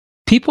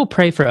People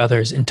pray for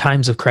others in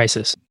times of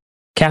crisis.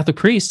 Catholic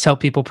priests help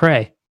people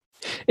pray.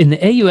 And the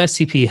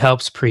AUSCP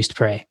helps priests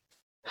pray.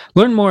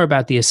 Learn more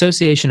about the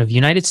Association of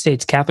United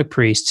States Catholic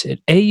Priests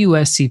at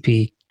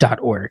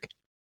auscp.org.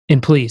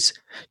 And please,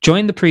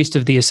 join the priest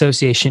of the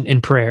association in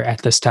prayer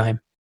at this time.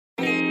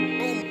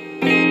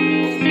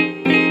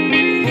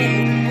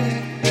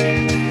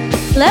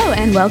 Hello,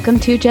 and welcome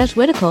to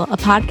Jesuitical, a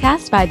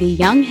podcast by the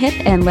young, hip,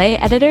 and lay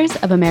editors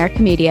of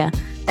America Media.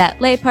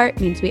 That lay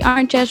part means we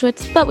aren't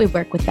Jesuits, but we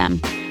work with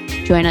them.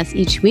 Join us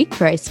each week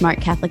for a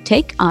smart Catholic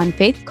take on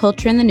faith,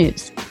 culture, and the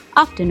news,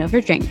 often over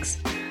drinks.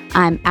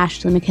 I'm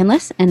Ashley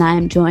McKinless, and I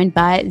am joined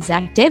by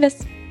Zach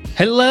Davis.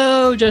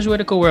 Hello,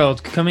 Jesuitical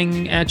world,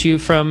 coming at you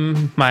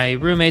from my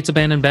roommate's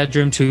abandoned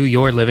bedroom to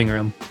your living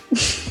room.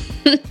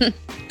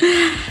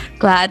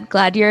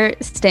 Glad you're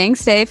staying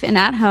safe and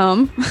at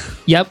home.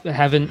 Yep,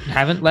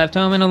 haven't left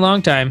home in a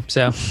long time,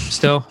 so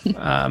still,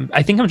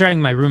 I think I'm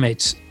driving my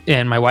roommates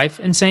and my wife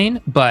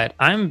insane, but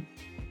I'm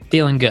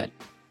feeling good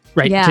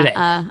today.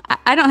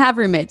 I don't have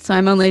roommates, so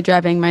I'm only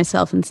driving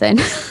myself insane.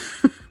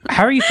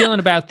 How are you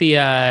feeling about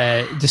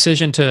the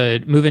decision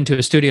to move into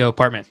a studio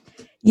apartment?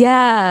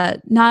 Yeah,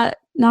 not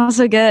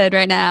so good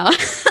right now.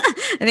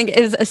 I think it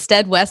was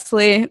Stead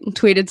Wesley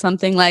tweeted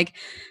something like,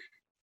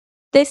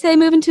 "They say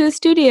move into a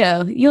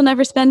studio. You'll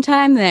never spend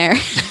time there."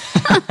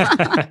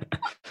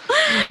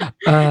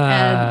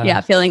 And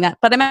yeah, feeling that.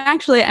 But I'm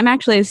actually,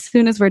 as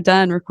soon as we're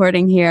done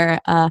recording here,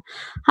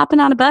 hopping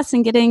on a bus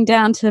and getting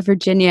down to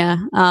Virginia.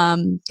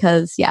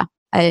 Because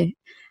I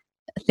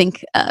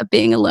think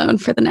being alone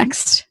for the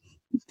next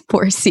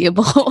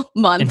foreseeable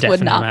month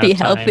would not be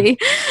healthy.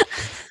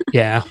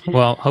 Yeah.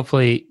 Well,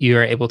 hopefully you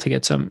are able to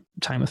get some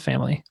time with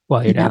family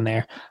while you're down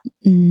there.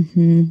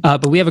 Mm-hmm.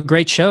 But we have a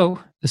great show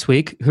this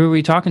week. Who are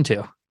we talking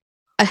to?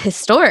 A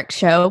historic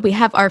show. We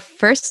have our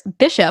first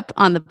bishop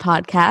on the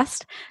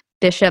podcast,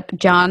 Bishop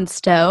John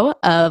Stowe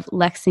of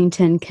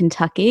Lexington,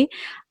 Kentucky.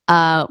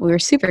 We were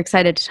super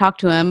excited to talk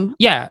to him.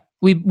 Yeah.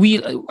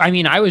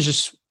 I was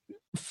just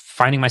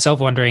finding myself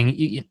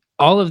wondering,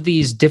 all of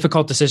these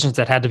difficult decisions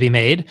that had to be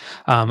made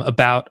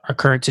about our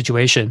current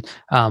situation.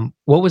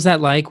 What was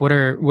that like? What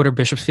are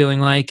bishops feeling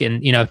like?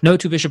 And, no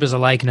two bishops is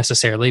alike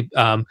necessarily.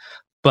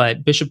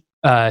 But Bishop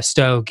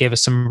Stowe gave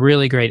us some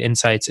really great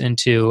insights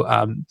into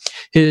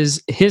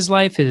his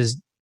life,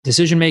 his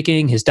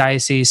decision-making, his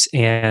diocese,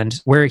 and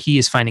where he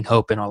is finding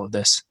hope in all of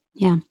this.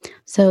 Yeah.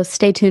 So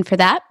stay tuned for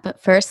that. But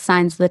first,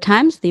 Signs of the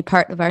Times, the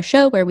part of our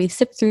show where we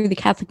sift through the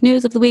Catholic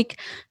news of the week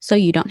so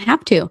you don't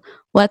have to.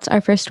 What's our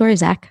first story,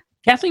 Zach?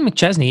 Kathleen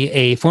McChesney,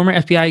 a former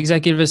FBI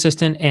executive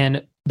assistant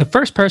and the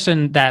first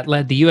person that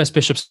led the U.S.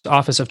 Bishop's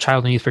Office of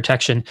Child and Youth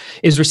Protection,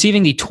 is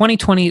receiving the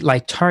 2020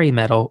 Laetare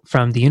Medal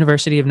from the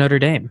University of Notre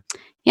Dame.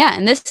 Yeah,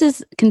 and this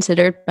is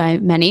considered by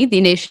many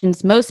the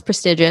nation's most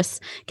prestigious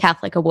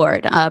Catholic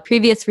award.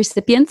 Previous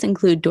recipients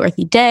include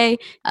Dorothy Day,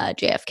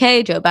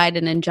 JFK, Joe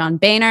Biden, and John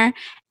Boehner,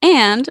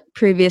 and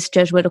previous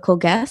Jesuitical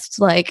guests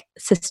like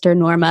Sister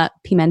Norma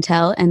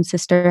Pimentel and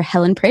Sister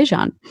Helen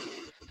Prejean.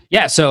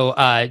 Yeah, so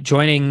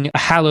joining a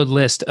hallowed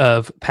list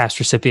of past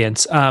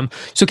recipients.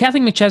 So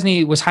Kathleen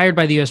McChesney was hired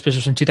by the U.S.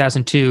 bishops in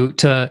 2002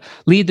 to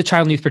lead the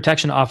Child and Youth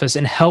Protection Office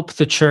and help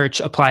the church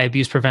apply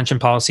abuse prevention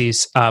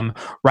policies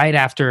right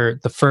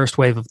after the first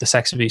wave of the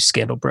sex abuse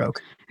scandal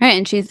broke. Right,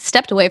 and she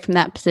stepped away from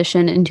that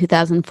position in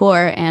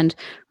 2004 and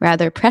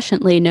rather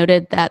presciently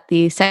noted that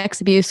the sex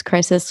abuse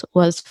crisis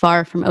was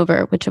far from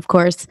over, which, of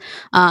course,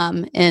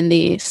 in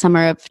the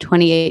summer of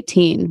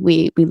 2018,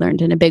 we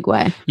learned in a big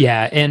way.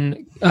 Yeah,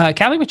 and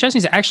Kathleen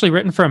McChesney's actually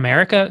written for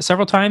America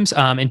several times.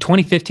 In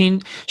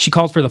 2015, she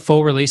called for the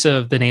full release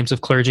of the names of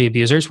clergy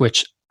abusers,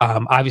 which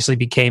obviously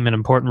became an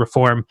important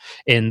reform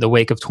in the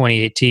wake of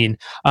 2018.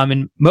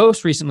 And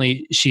most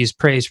recently, she's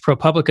praised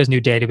ProPublica's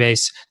new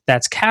database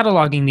that's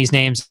cataloging these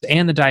names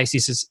and the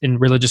dioceses and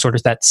religious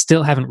orders that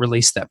still haven't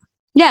released them.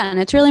 Yeah, and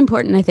it's really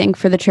important, I think,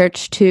 for the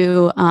church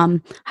to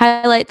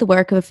highlight the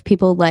work of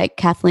people like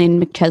Kathleen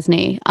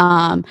McChesney.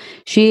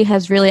 She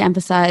has really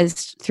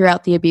emphasized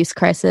throughout the abuse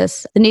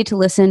crisis the need to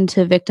listen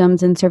to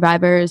victims and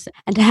survivors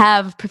and to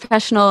have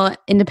professional,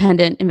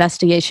 independent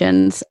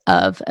investigations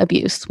of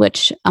abuse,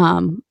 which,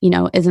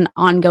 is an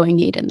ongoing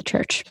need in the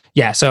church.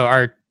 Yeah, so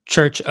our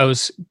church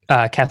owes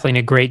Kathleen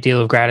a great deal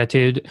of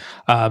gratitude,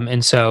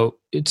 and so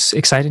it's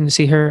exciting to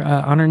see her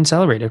honored and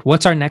celebrated.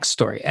 What's our next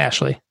story,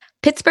 Ashley?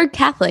 Pittsburgh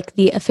Catholic,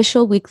 the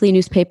official weekly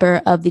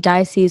newspaper of the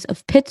Diocese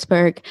of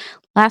Pittsburgh,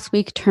 last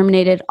week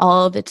terminated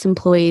all of its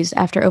employees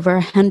after over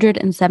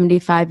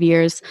 175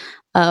 years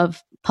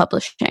of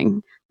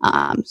publishing.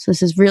 So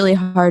this is really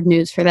hard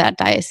news for that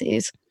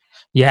diocese.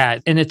 Yeah,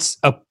 and it's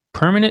a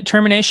permanent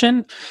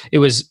termination. It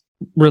was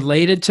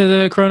related to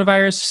the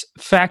coronavirus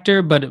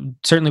factor, but it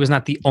certainly was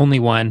not the only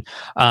one.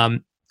 A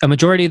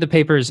majority of the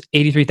paper's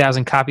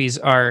 83,000 copies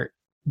are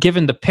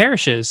given to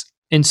parishes.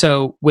 And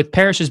so with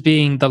parishes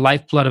being the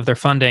lifeblood of their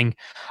funding,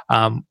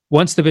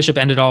 once the bishop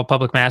ended all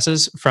public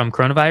masses from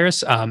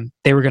coronavirus,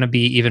 they were going to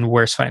be even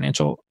worse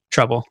financial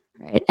trouble.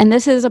 Right. And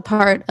this is a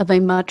part of a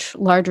much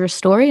larger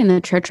story in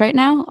the church right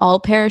now. All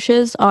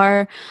parishes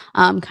are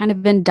kind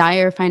of in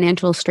dire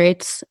financial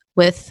straits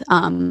with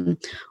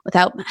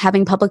without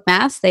having public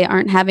mass. They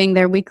aren't having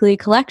their weekly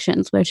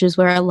collections, which is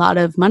where a lot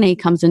of money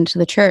comes into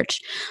the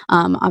church.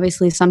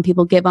 Obviously, some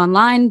people give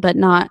online, but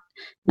not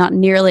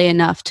nearly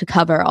enough to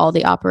cover all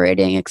the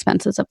operating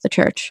expenses of the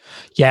church.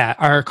 Yeah,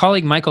 our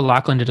colleague Michael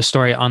Lachlan did a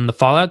story on the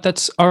fallout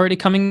that's already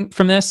coming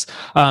from this.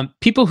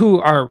 People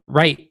who are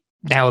right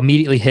now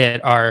immediately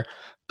hit are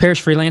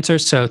parish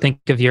freelancers. So think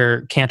of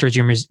your cantors,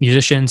 your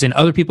musicians, and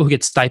other people who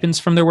get stipends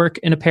from their work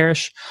in a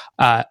parish.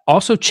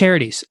 Also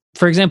charities.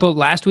 For example,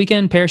 last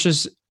weekend,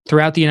 parishes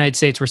throughout the United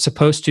States were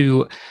supposed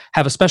to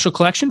have a special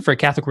collection for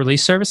Catholic Relief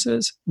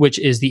Services, which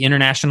is the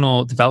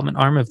international development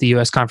arm of the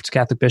U.S. Conference of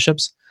Catholic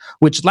Bishops,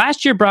 which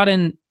last year brought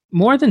in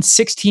more than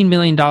 $16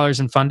 million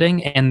in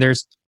funding. And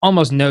there's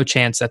almost no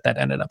chance that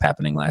ended up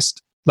happening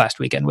last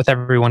weekend with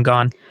everyone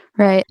gone.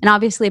 Right. And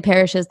obviously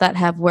parishes that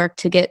have worked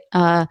to get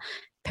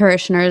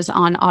parishioners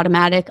on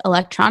automatic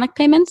electronic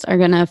payments are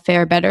going to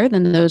fare better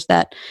than those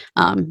that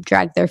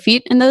drag their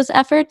feet in those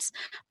efforts.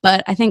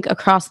 But I think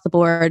across the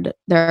board,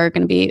 there are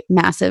going to be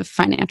massive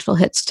financial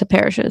hits to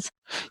parishes.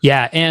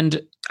 Yeah.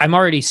 And I'm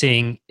already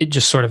seeing it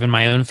just sort of in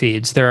my own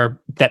feeds.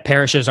 That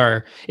parishes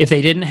are, if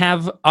they didn't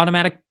have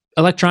automatic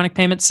electronic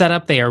payments set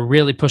up, they are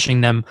really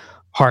pushing them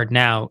hard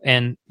now.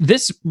 And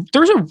there's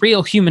a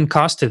real human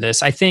cost to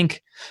this. I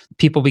think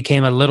people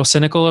became a little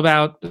cynical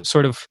about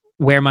sort of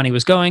where money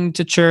was going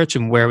to church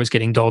and where it was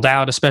getting doled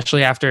out,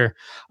 especially after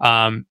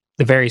the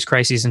various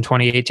crises in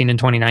 2018 and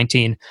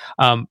 2019.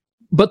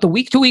 But the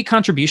week-to-week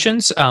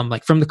contributions,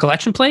 like from the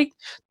collection plate,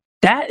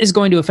 that is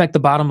going to affect the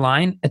bottom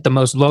line at the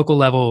most local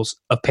levels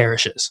of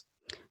parishes.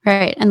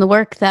 Right. And the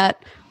work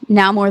that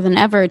now more than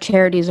ever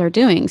charities are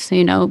doing. So,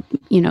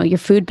 your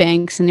food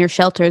banks and your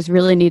shelters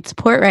really need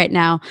support right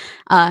now.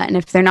 And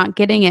if they're not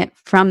getting it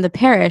from the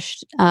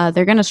parish,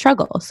 they're going to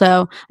struggle.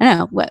 So I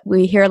know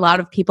we hear a lot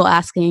of people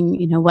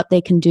asking, what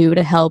they can do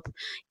to help,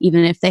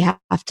 even if they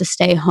have to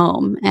stay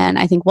home. And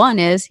I think one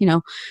is,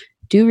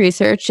 do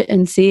research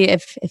and see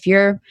if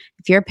your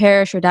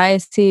parish or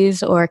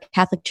diocese or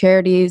Catholic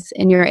charities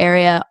in your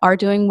area are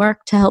doing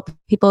work to help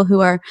people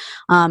who are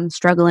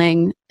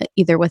struggling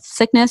either with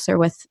sickness or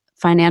with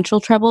financial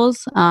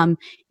troubles.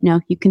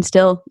 You can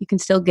still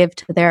give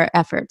to their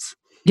efforts.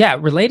 Yeah,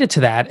 related to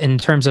that, in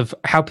terms of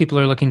how people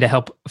are looking to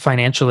help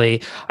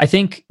financially, I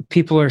think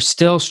people are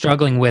still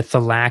struggling with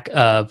the lack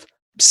of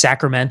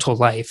sacramental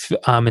life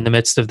in the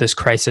midst of this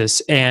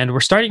crisis. And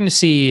we're starting to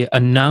see a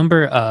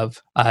number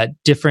of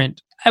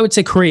different, I would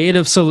say,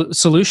 creative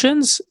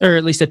solutions, or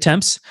at least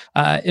attempts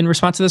in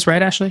response to this,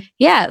 right, Ashley?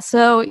 Yeah.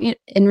 So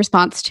in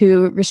response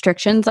to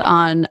restrictions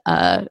on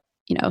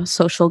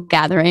social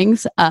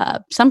gatherings,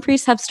 some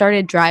priests have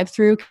started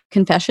drive-through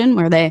confession,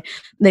 where they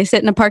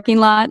sit in a parking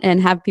lot and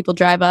have people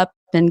drive up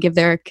and give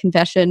their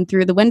confession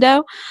through the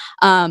window.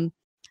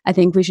 I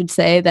think we should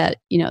say that,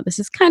 this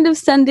is kind of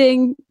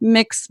sending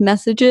mixed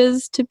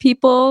messages to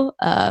people.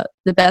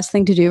 The best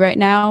thing to do right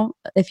now,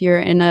 if you're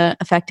in an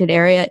affected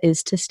area,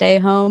 is to stay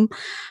home.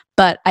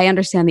 But I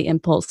understand the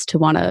impulse to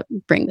want to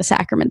bring the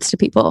sacraments to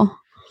people.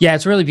 Yeah,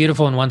 it's really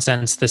beautiful in one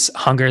sense, this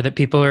hunger that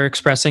people are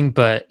expressing.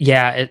 But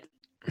yeah,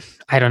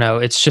 I don't know.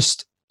 It's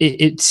just,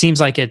 it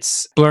seems like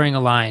it's blurring a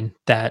line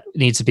that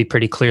needs to be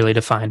pretty clearly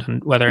defined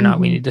on whether or not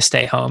we need to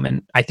stay home.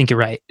 And I think you're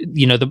right.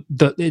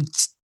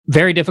 It's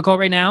very difficult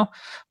right now,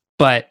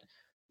 but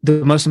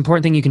the most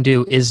important thing you can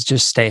do is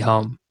just stay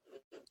home.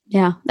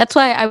 Yeah, that's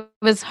why I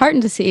was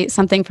heartened to see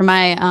something from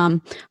my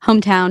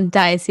hometown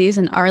diocese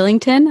in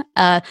Arlington.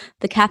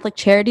 The Catholic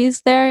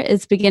Charities there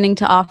is beginning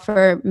to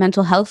offer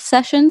mental health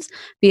sessions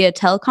via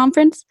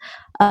teleconference.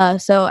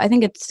 So I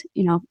think it's,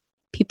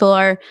 people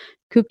are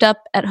cooped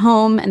up at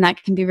home, and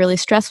that can be really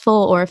stressful.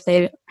 Or if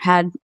they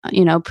had,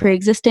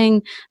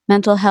 pre-existing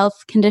mental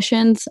health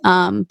conditions,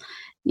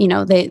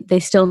 they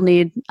still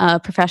need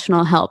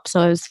professional help.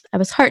 So I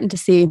was heartened to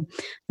see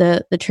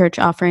the church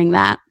offering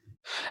that.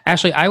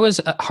 Ashley, I was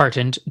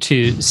heartened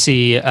to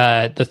see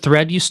the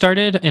thread you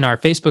started in our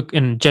Facebook,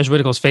 in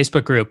Jesuitical's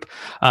Facebook group.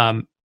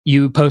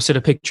 You posted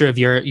a picture of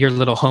your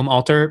little home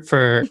altar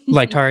for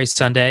Laetare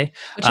Sunday,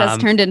 which has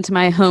turned into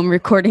my home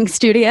recording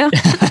studio.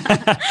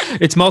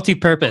 It's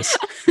multi-purpose.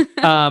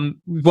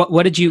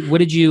 What did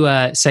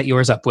you set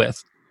yours up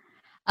with?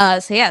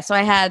 So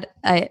I had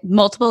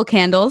multiple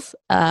candles.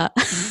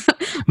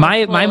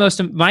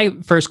 My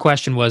first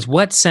question was,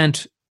 what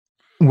scent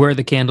were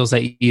the candles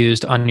that you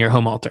used on your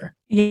home altar?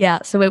 Yeah,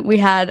 so we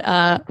had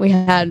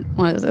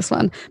what is this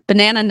one?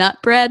 Banana nut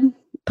bread,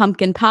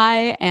 pumpkin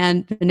pie,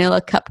 and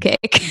vanilla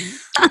cupcake.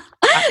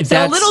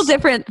 So a little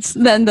different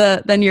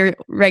than your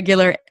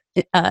regular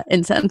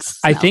incense.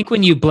 I think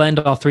when you blend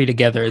all three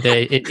together,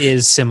 it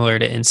is similar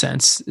to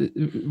incense.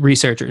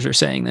 Researchers are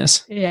saying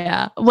this.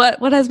 Yeah.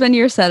 What has been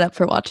your setup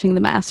for watching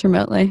the Mass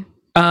remotely?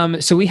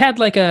 So we had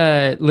like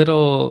a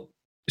little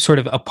sort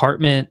of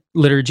apartment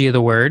liturgy of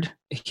the word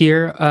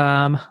here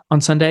on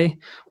Sunday,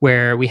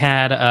 where we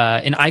had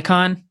an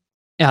icon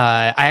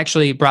I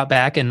actually brought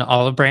back an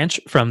olive branch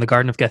from the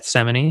Garden of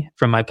Gethsemane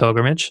from my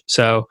pilgrimage.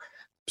 So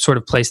sort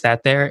of placed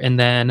that there. And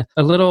then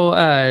a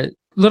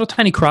little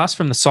tiny cross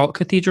from the Salt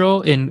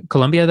Cathedral in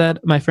Colombia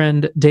that my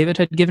friend David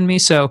had given me.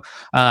 So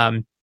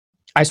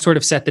I sort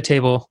of set the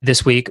table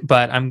this week,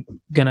 but I'm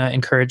going to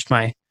encourage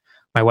my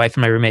wife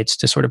and my roommates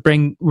to sort of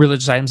bring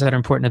religious items that are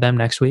important to them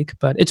next week.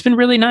 But it's been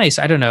really nice.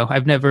 I don't know.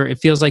 It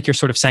feels like you're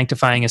sort of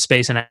sanctifying a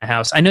space in a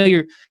house. I know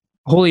you're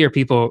holier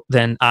people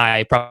than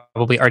I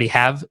probably already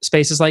have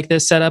spaces like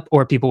this set up,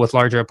 or people with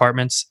larger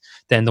apartments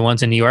than the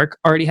ones in New York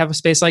already have a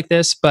space like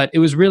this. But it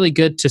was really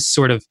good to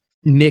sort of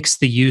mix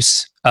the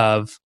use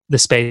of the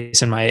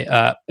space in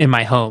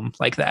my home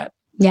like that.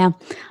 Yeah.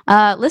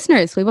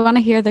 Listeners, we want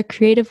to hear the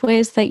creative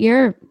ways that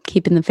you're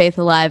keeping the faith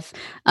alive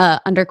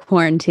under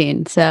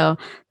quarantine. So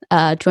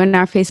join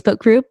our Facebook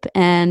group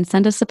and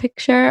send us a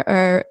picture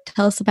or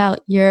tell us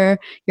about your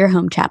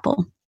home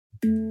chapel.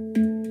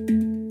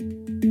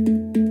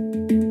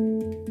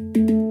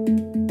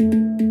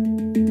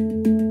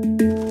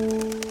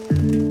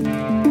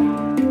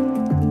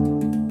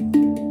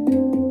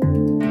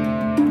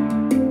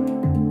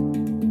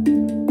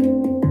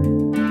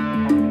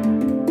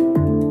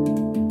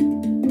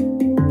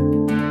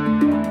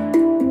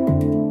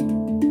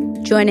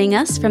 Joining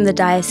us from the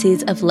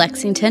Diocese of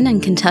Lexington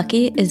in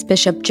Kentucky is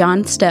Bishop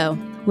John Stowe.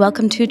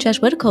 Welcome to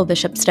Jesuitical,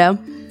 Bishop Stowe.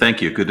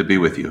 Thank you. Good to be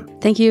with you.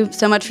 Thank you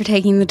so much for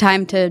taking the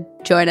time to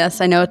join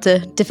us. I know it's a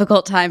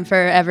difficult time for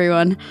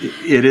everyone.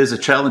 It is a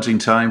challenging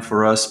time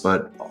for us,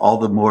 but all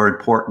the more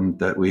important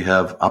that we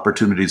have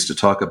opportunities to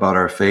talk about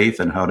our faith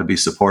and how to be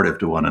supportive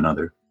to one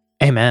another.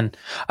 Amen.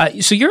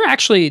 So you're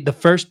actually the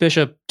first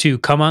bishop to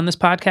come on this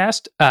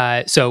podcast.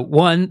 So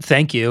one,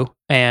 thank you.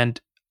 And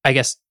I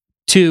guess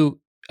two,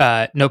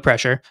 no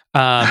pressure.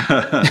 But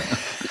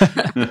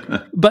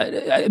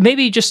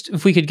maybe just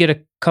if we could get a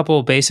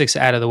couple basics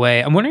out of the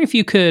way. I'm wondering if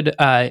you could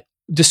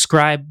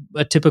describe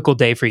a typical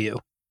day for you.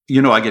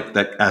 You know, I get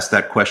asked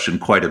that question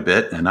quite a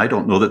bit, and I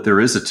don't know that there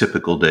is a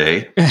typical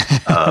day.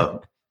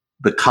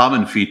 The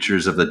common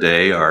features of the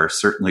day are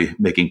certainly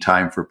making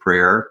time for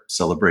prayer,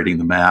 celebrating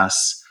the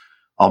Mass.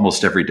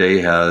 Almost every day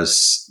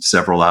has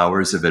several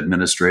hours of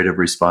administrative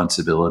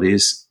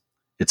responsibilities.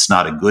 It's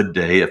not a good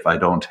day if I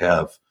don't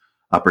have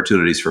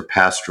opportunities for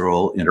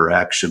pastoral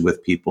interaction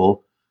with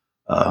people.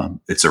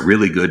 It's a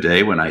really good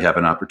day when I have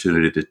an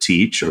opportunity to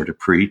teach or to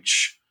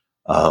preach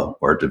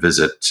or to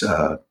visit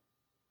the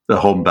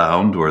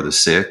homebound or the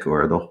sick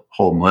or the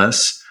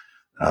homeless.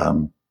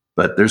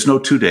 But there's no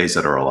 2 days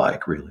that are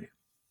alike, really.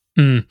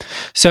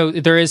 So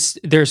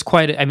there's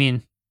quite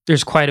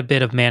a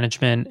bit of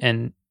management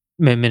and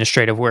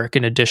administrative work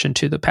in addition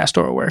to the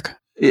pastoral work.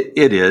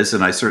 It is,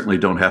 and I certainly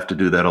don't have to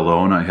do that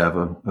alone. I have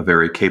a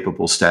very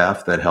capable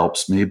staff that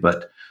helps me,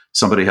 but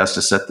somebody has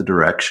to set the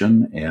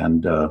direction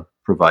and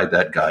provide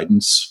that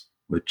guidance,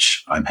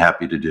 which I'm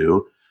happy to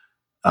do.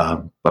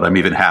 But I'm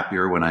even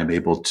happier when I'm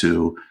able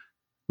to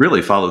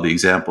really follow the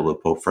example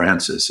of Pope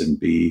Francis and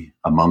be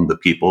among the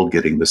people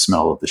getting the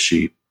smell of the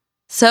sheep.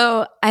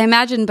 So I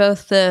imagine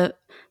both the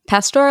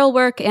pastoral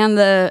work and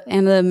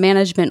the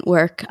management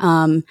work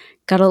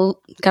got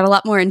a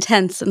lot more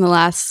intense in the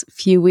last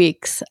few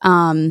weeks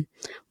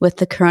with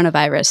the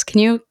coronavirus.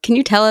 Can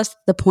you tell us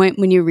the point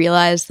when you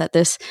realized that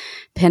this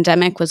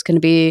pandemic was going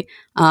to be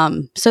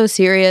so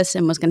serious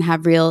and was going to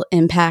have real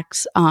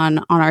impacts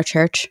on our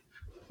church?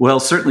 Well,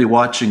 certainly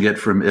watching it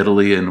from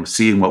Italy and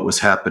seeing what was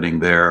happening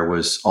there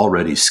was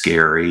already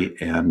scary,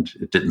 and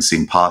it didn't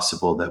seem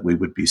possible that we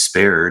would be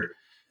spared.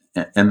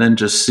 And then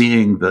just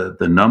seeing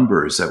the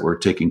numbers that were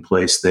taking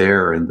place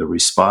there and the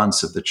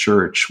response of the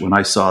church, when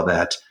I saw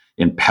that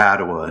in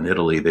Padua in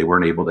Italy, they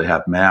weren't able to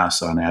have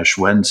Mass on Ash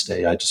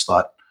Wednesday, I just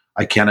thought,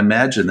 I can't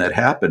imagine that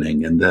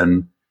happening. And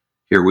then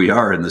here we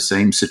are in the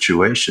same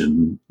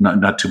situation,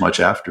 not too much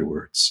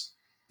afterwards.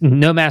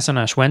 No Mass on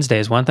Ash Wednesday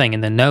is one thing,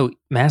 and then no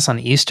Mass on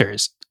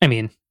Easter's.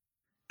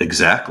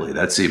 Exactly.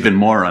 That's even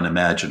more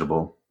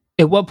unimaginable.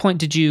 At what point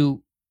did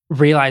you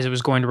realize it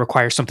was going to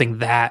require something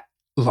that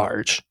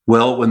large?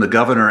 Well, when the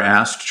governor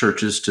asked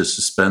churches to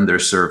suspend their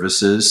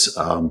services,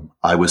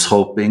 I was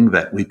hoping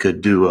that we could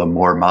do a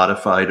more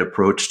modified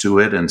approach to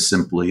it and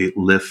simply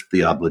lift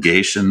the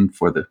obligation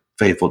for the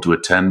faithful to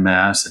attend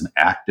Mass and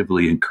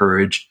actively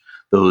encourage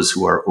those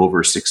who are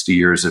over 60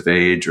 years of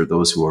age or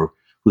those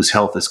whose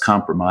health is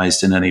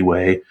compromised in any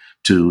way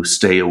to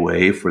stay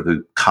away for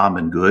the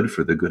common good,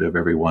 for the good of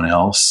everyone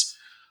else.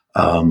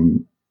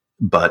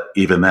 But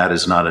even that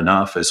is not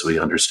enough as we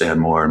understand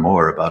more and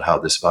more about how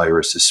this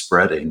virus is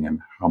spreading and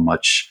how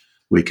much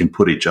we can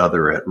put each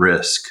other at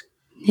risk.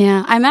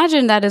 Yeah, I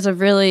imagine that is a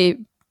really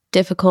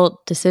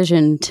difficult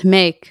decision to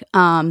make.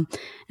 And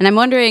I'm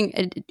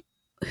wondering,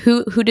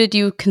 who did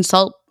you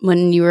consult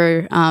when you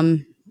were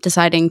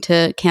deciding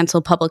to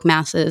cancel public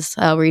masses?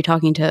 Were you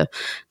talking to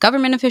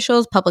government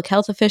officials, public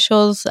health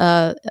officials,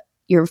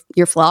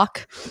 your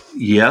flock?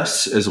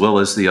 Yes, as well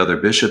as the other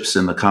bishops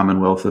in the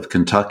Commonwealth of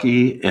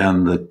Kentucky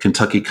and the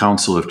Kentucky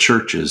Council of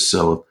Churches,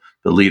 so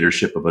the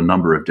leadership of a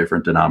number of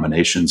different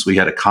denominations. We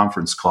had a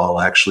conference call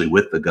actually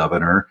with the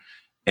governor,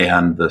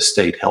 and the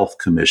state health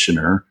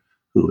commissioner,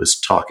 who is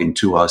talking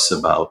to us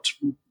about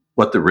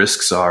what the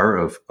risks are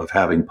of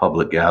having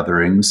public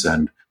gatherings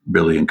and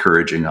really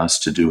encouraging us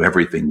to do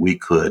everything we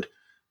could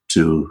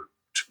to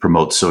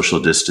promote social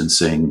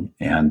distancing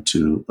and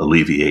to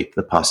alleviate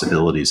the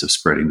possibilities of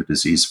spreading the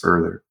disease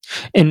further.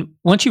 And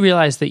once you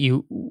realized that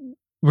you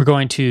were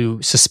going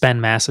to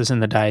suspend masses in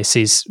the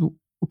diocese,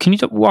 can you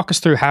walk us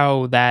through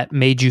how that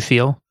made you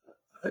feel?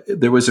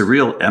 There was a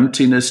real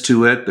emptiness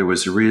to it. There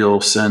was a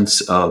real sense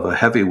of a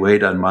heavy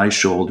weight on my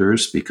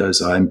shoulders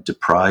because I'm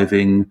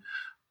depriving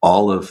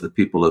all of the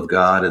people of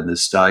God in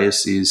this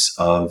diocese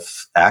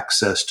of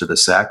access to the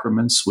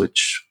sacraments,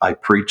 which I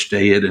preach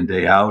day in and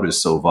day out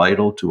is so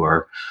vital to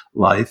our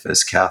life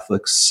as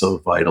Catholics, so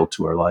vital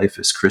to our life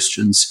as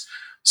Christians.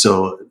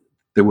 So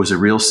there was a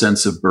real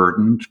sense of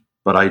burden,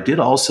 but I did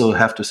also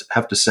have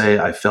to say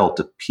I felt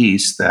at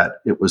peace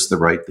that it was the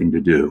right thing to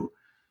do,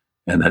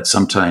 and that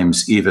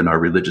sometimes even our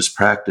religious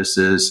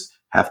practices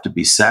have to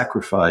be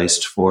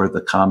sacrificed for the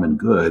common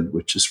good,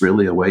 which is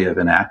really a way of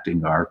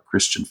enacting our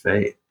Christian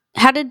faith.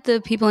 How did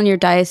the people in your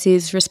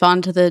diocese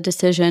respond to the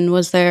decision?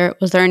 Was there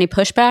any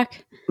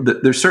pushback?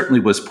 There certainly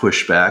was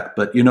pushback,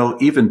 but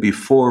even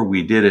before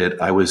we did it,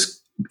 I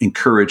was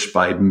encouraged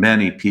by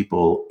many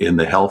people in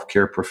the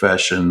healthcare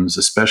professions,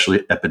 especially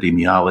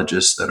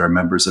epidemiologists that are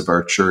members of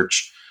our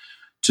church,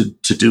 to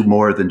do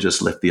more than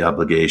just lift the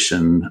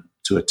obligation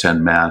to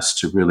attend Mass,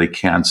 to really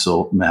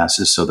cancel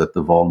Masses so that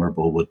the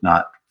vulnerable would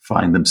not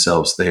find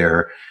themselves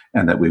there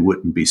and that we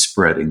wouldn't be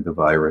spreading the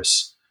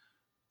virus.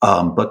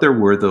 But there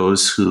were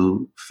those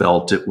who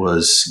felt it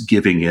was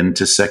giving in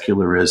to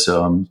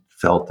secularism,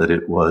 felt that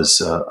it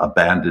was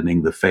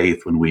abandoning the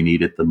faith when we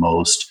need it the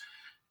most.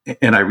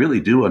 And I really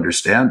do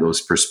understand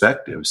those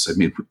perspectives. I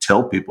mean, we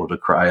tell people to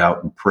cry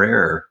out in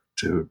prayer,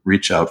 to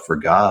reach out for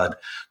God,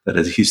 that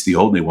He's the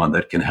only one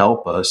that can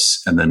help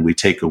us. And then we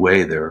take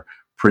away their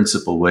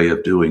principal way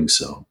of doing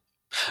so.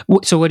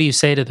 So what do you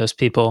say to those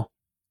people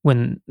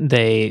when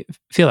they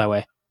feel that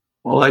way?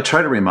 Well, I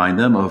try to remind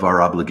them of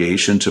our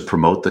obligation to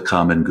promote the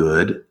common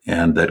good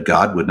and that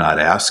God would not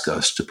ask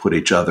us to put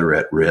each other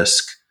at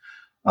risk.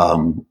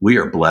 We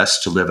are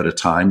blessed to live at a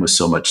time with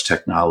so much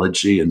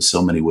technology and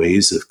so many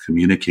ways of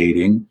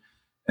communicating.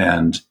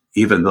 And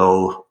even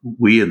though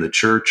we in the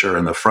church are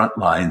in the front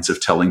lines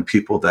of telling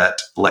people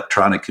that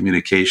electronic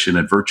communication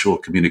and virtual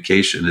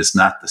communication is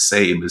not the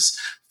same as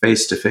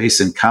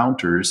face-to-face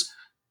encounters,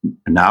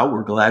 now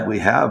we're glad we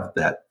have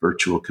that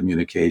virtual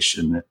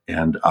communication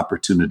and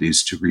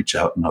opportunities to reach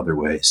out in other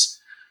ways.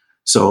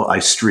 So I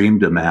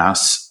streamed a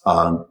Mass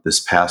this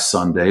past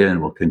Sunday and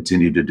will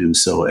continue to do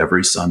so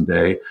every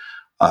Sunday.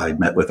 I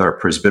met with our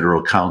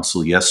Presbyteral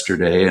Council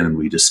yesterday and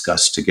we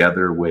discussed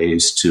together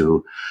ways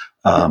to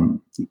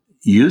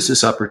use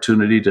this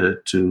opportunity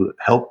to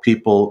help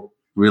people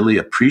really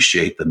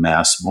appreciate the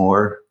Mass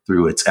more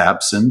through its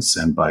absence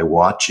and by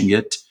watching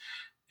it.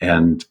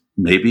 And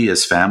maybe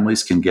as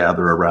families can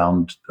gather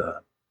around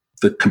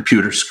the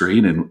computer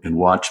screen and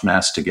watch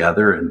Mass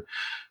together and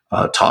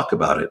talk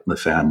about it in the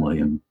family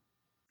and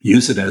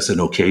use it as an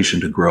occasion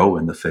to grow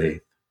in the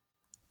faith.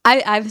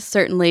 I've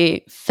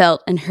certainly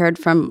felt and heard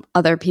from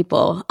other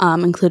people,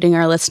 including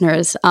our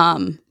listeners,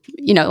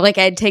 like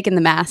I had taken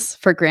the Mass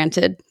for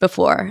granted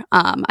before.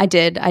 I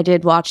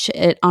did watch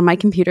it on my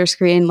computer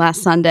screen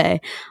last Sunday,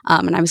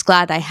 and I was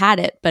glad I had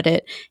it, but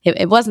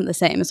it wasn't the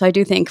same. So I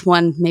do think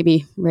one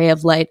maybe ray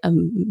of light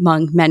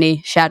among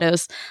many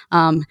shadows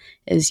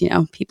is,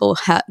 people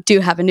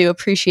do have a new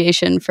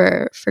appreciation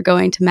for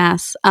going to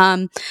Mass.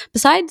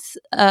 Besides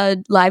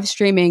live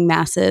streaming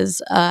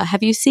Masses,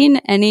 have you seen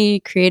any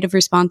creative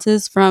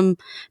responses from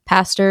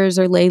pastors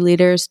or lay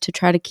leaders to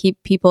try to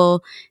keep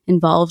people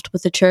involved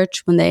with the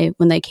church when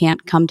they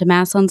can't come to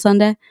Mass on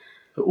Sunday?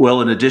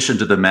 Well, in addition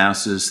to the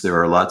Masses, there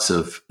are lots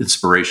of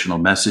inspirational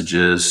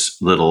messages,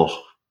 little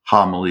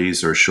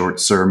homilies or short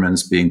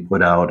sermons being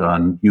put out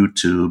on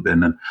YouTube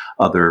and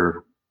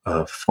other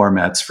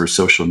formats for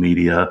social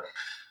media.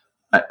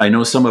 I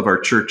know some of our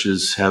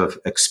churches have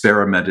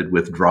experimented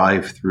with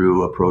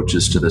drive-through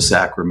approaches to the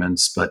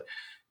sacraments, but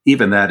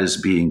even that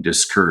is being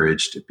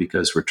discouraged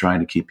because we're trying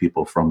to keep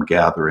people from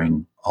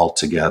gathering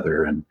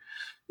altogether. And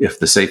if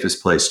the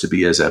safest place to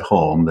be is at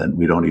home, then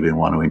we don't even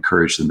want to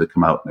encourage them to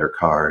come out in their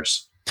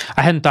cars.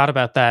 I hadn't thought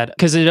about that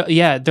because,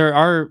 there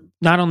are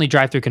not only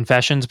drive-through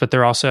confessions, but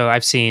there are also,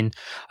 I've seen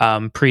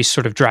priests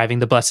sort of driving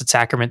the Blessed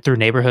Sacrament through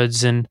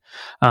neighborhoods and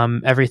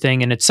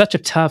everything. And it's such a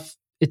tough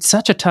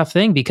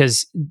thing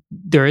because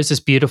there is this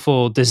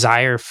beautiful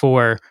desire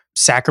for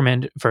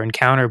sacrament, for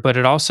encounter, but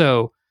it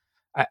also,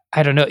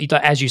 I don't know,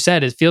 as you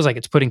said, it feels like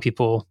it's putting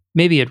people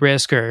maybe at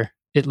risk, or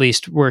at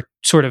least we're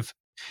sort of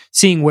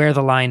seeing where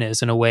the line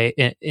is in a way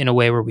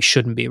where we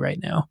shouldn't be right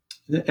now.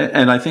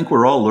 And I think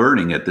we're all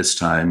learning at this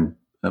time.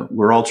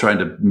 We're all trying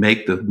to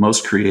make the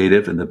most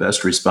creative and the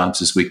best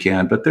responses we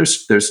can, but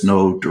there's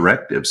no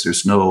directives.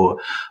 There's no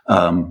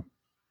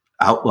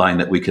outline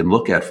that we can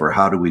look at for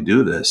how do we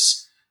do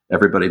this.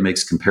 Everybody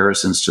makes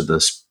comparisons to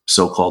the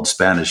so-called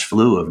Spanish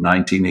flu of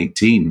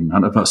 1918.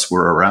 None of us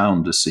were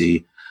around to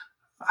see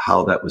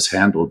how that was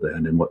handled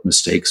then and what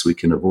mistakes we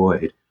can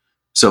avoid.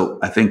 So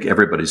I think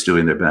everybody's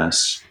doing their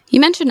best. You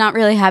mentioned not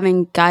really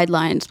having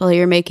guidelines while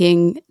you're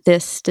making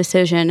this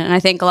decision. And I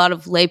think a lot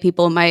of lay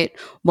people might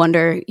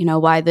wonder,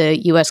 why the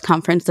U.S.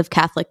 Conference of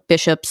Catholic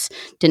Bishops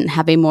didn't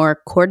have a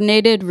more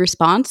coordinated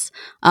response.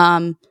 So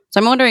I'm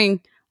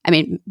wondering,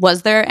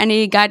 was there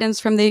any guidance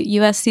from the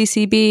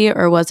USCCB,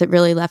 or was it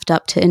really left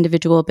up to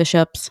individual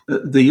bishops?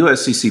 The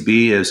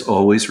USCCB is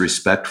always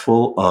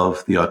respectful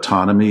of the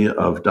autonomy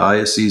of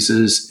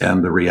dioceses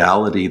and the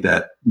reality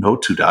that no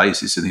two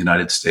dioceses in the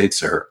United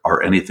States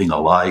are anything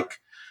alike.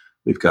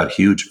 We've got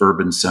huge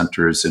urban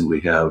centers and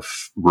we have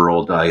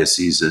rural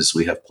dioceses.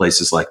 We have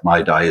places like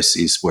my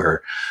diocese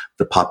where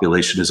the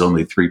population is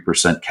only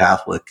 3%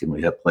 Catholic, and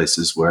we have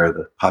places where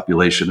the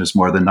population is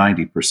more than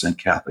 90%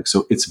 Catholic.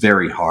 So it's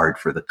very hard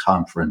for the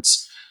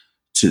conference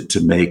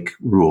to make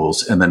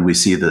rules. And then we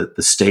see that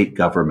the state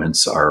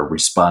governments are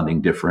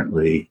responding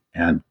differently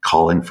and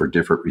calling for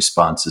different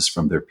responses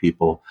from their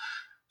people.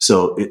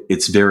 So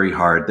it's very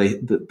hard.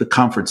 The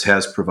conference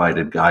has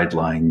provided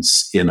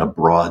guidelines in a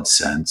broad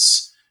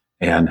sense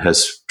and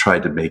has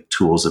tried to make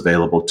tools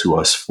available to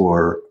us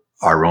for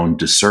our own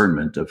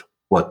discernment of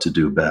what to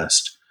do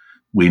best.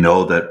 We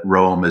know that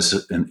Rome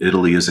and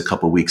Italy is a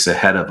couple of weeks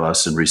ahead of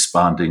us in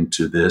responding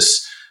to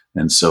this,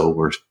 and so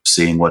we're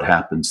seeing what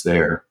happens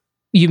there.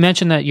 You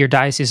mentioned that your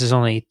diocese is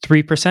only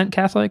 3%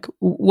 Catholic.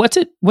 What's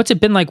it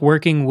been like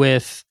working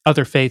with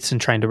other faiths and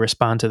trying to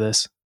respond to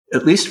this?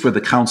 At least for the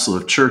Council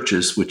of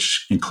Churches,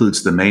 which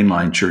includes the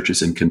mainline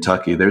churches in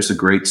Kentucky, there's a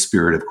great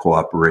spirit of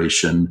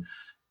cooperation.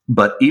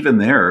 But even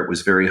there, it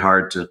was very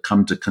hard to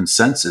come to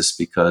consensus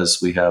because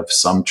we have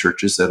some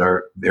churches that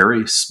are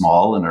very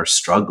small and are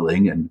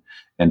struggling and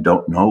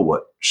don't know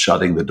what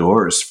shutting the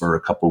doors for a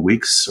couple of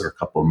weeks or a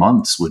couple of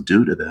months would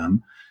do to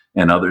them.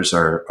 And others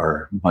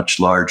are much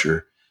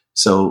larger.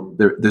 So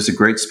there's a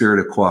great spirit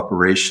of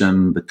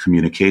cooperation. The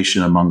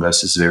communication among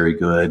us is very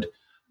good.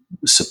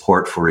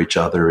 Support for each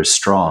other is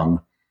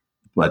strong.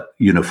 But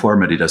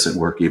uniformity doesn't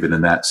work even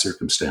in that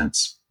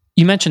circumstance.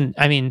 You mentioned,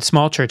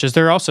 small churches.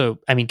 There are also,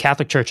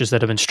 Catholic churches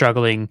that have been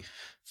struggling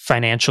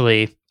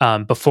financially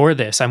before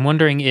this. I'm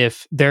wondering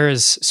if there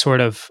is sort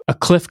of a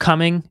cliff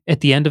coming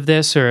at the end of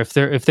this, or if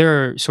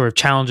there are sort of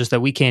challenges that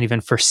we can't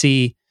even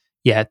foresee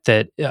yet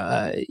that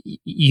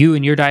you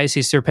and your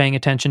diocese are paying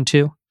attention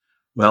to.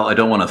 Well, I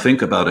don't want to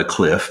think about a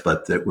cliff,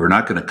 but that we're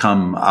not going to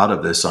come out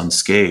of this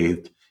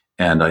unscathed.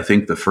 And I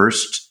think the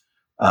first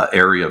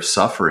area of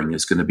suffering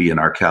is going to be in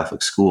our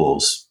Catholic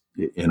schools.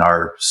 In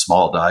our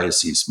small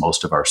diocese,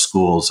 most of our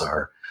schools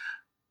are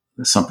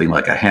something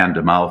like a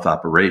hand-to-mouth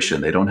operation.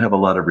 They don't have a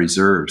lot of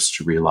reserves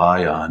to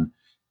rely on,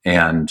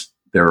 and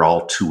they're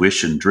all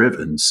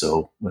tuition-driven.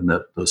 So when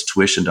those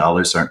tuition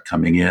dollars aren't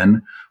coming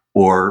in,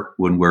 or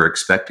when we're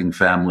expecting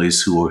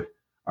families who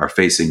are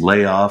facing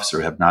layoffs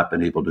or have not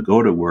been able to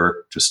go to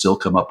work to still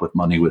come up with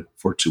money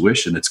for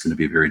tuition, it's going to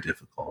be very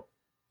difficult.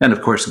 And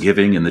of course,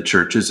 giving in the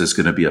churches is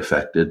going to be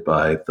affected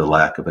by the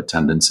lack of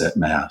attendance at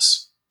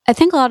Mass. I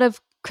think a lot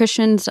of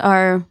Christians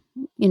are,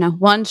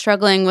 one,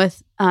 struggling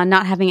with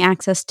not having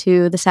access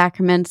to the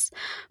sacraments,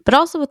 but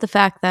also with the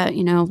fact that,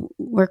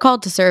 we're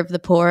called to serve the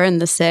poor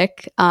and the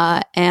sick.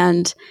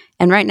 And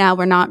right now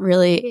we're not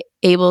really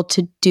able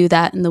to do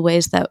that in the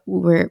ways that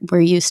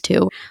we're used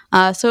to.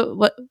 So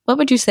what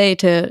would you say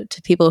to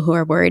people who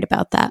are worried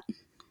about that?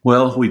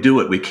 Well, we do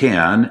what we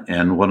can.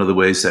 And one of the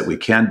ways that we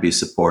can be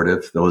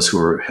supportive, those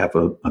who have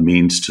a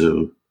means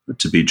to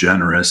be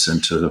generous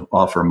and to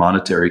offer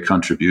monetary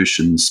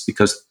contributions,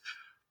 because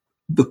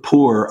the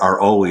poor are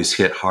always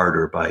hit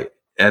harder by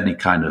any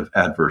kind of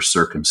adverse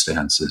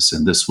circumstances,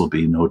 and this will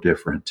be no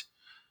different.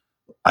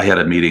 I had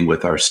a meeting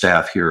with our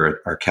staff here at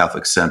our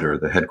Catholic Center,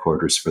 the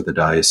headquarters for the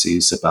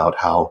diocese, about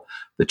how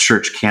the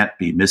church can't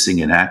be missing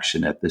in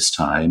action at this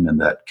time, and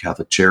that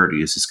Catholic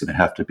Charities is going to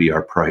have to be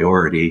our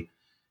priority.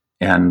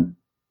 And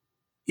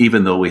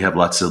even though we have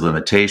lots of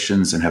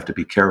limitations and have to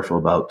be careful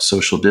about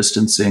social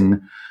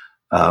distancing,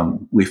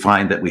 we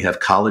find that we have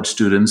college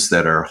students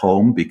that are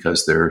home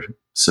because their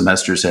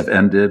semesters have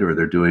ended or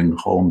they're doing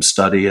home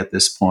study at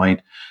this point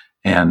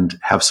and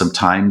have some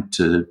time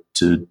to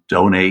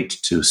donate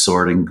to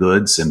sorting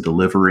goods and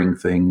delivering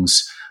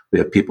things. We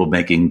have people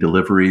making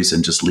deliveries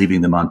and just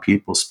leaving them on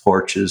people's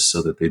porches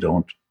so that they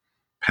don't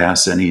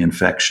pass any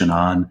infection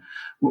on.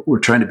 We're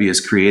trying to be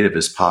as creative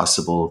as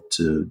possible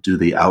to do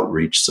the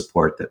outreach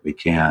support that we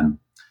can.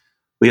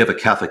 We have a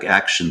Catholic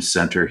Action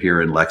Center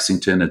here in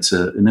Lexington. It's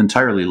an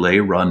entirely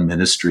lay-run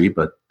ministry,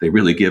 but they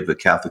really give the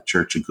Catholic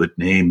Church a good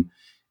name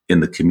in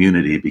the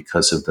community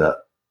because of the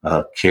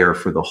care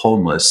for the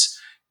homeless.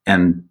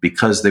 And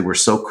because they were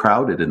so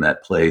crowded in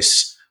that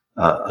place,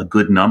 a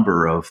good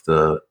number of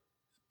the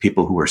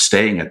people who were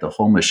staying at the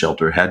homeless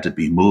shelter had to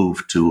be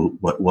moved to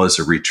what was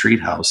a retreat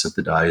house at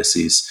the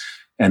diocese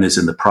and is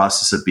in the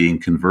process of being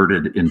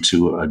converted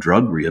into a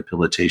drug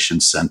rehabilitation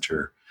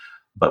center.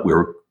 But we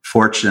were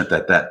fortunate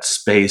that that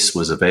space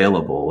was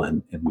available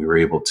and we were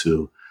able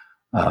to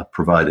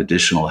provide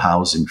additional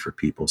housing for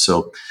people.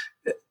 So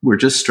we're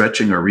just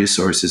stretching our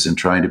resources and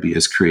trying to be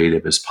as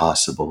creative as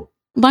possible.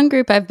 One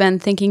group I've been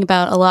thinking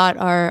about a lot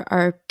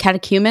are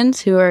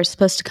catechumens who are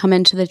supposed to come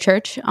into the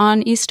church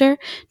on Easter.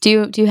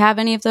 Do you have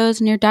any of those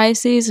in your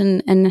diocese,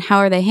 and how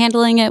are they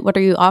handling it? What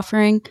are you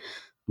offering?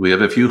 We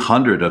have a few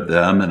hundred of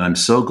them, and I'm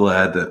so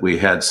glad that we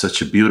had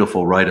such a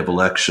beautiful rite of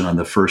election on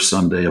the first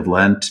Sunday of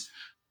Lent.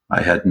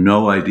 I had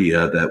no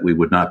idea that we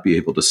would not be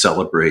able to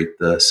celebrate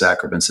the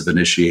sacraments of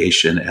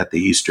initiation at the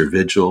Easter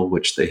Vigil,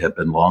 which they have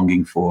been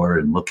longing for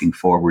and looking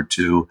forward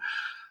to.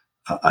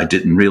 I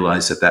didn't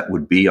realize that that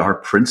would be our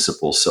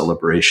principal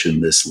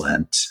celebration this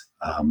Lent,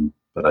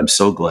 but I'm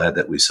so glad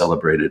that we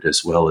celebrated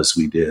as well as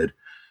we did.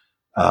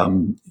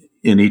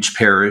 In each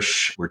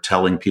parish, we're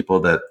telling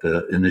people that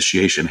the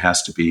initiation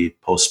has to be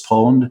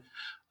postponed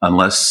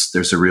unless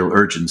there's a real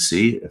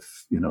urgency.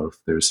 If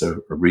there's a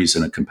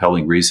reason, a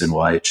compelling reason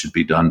why it should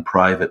be done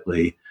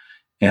privately.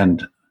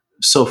 And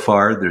so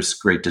far, there's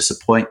great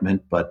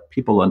disappointment, but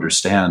people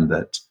understand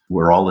that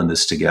we're all in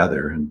this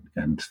together,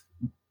 and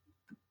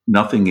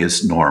nothing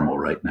is normal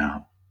right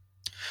now.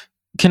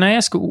 Can I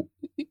ask,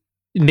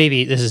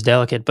 maybe this is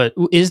delicate, but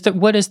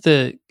what is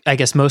the, I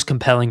guess, most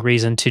compelling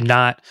reason to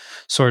not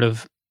sort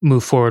of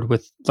move forward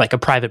with like a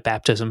private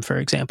baptism, for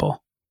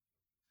example?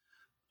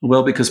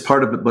 Well, because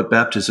part of what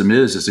baptism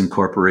is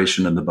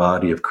incorporation in the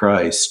body of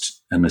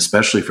Christ. And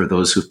especially for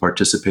those who've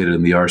participated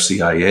in the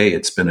RCIA,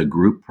 it's been a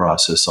group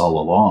process all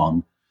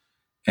along.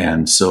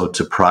 And so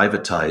to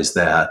privatize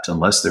that,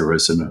 unless there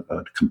was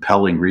a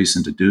compelling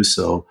reason to do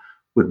so,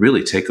 would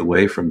really take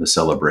away from the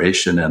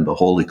celebration and the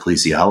whole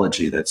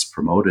ecclesiology that's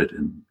promoted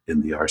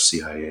in the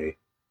RCIA.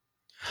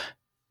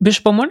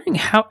 Bishop, I'm wondering,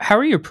 how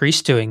are your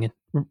priests doing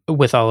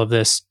with all of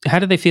this? How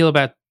do they feel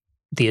about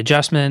the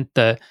adjustment,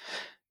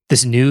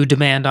 this new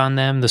demand on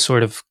them, the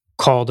sort of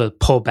call to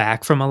pull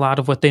back from a lot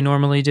of what they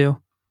normally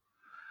do?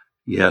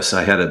 Yes,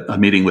 I had a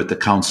meeting with the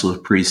Council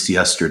of Priests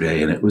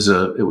yesterday, and it was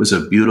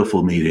a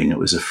beautiful meeting. It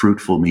was a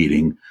fruitful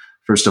meeting.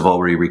 First of all,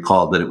 we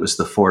recalled that it was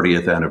the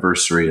 40th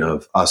anniversary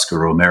of Oscar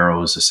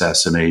Romero's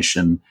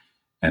assassination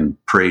and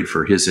prayed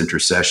for his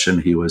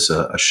intercession. He was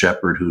a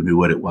shepherd who knew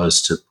what it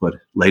was to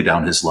lay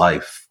down his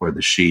life for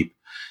the sheep.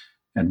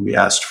 And we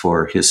asked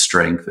for his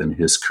strength and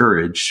his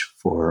courage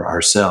for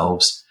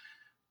ourselves.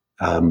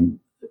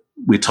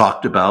 We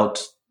talked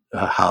about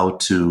how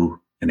to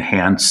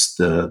enhance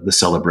the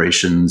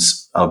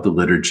celebrations of the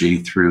liturgy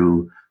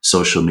through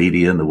social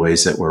media and the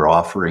ways that we're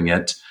offering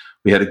it.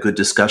 We had a good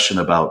discussion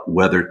about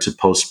whether to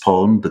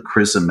postpone the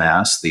Chrism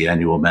Mass, the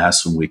annual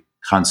Mass when we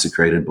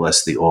consecrate and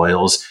bless the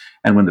oils,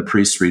 and when the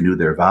priests renew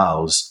their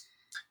vows.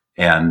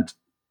 And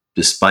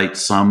despite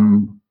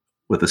some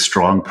with a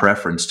strong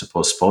preference to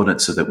postpone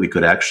it so that we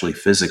could actually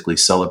physically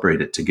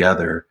celebrate it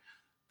together,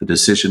 the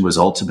decision was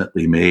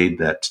ultimately made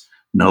that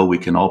no, we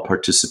can all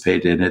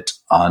participate in it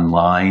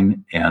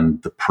online,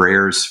 and the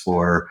prayers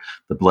for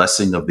the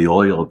blessing of the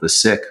oil of the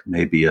sick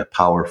may be a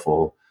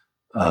powerful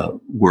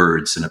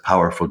words and a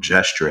powerful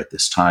gesture at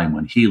this time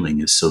when healing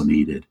is so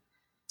needed.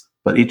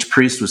 But each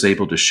priest was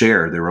able to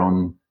share their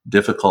own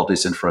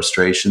difficulties and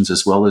frustrations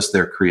as well as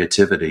their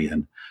creativity,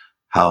 and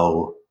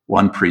how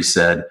one priest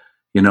said,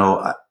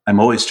 I'm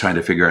always trying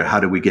to figure out how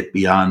do we get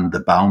beyond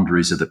the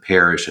boundaries of the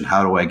parish and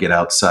how do I get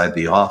outside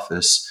the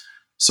office?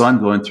 So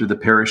I'm going through the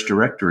parish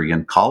directory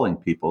and calling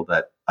people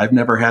that I've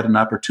never had an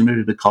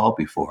opportunity to call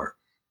before.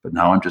 But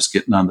now I'm just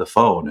getting on the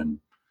phone, and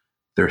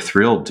they're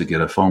thrilled to get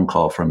a phone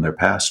call from their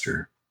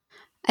pastor.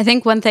 I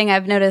think one thing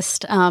I've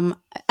noticed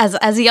as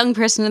a young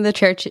person in the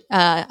church,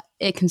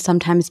 it can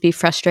sometimes be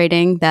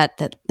frustrating that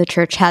the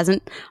church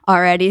hasn't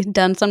already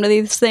done some of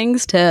these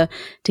things to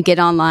get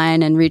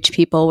online and reach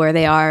people where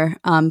they are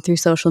through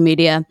social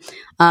media,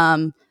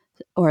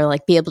 or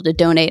like be able to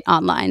donate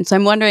online. So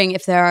I'm wondering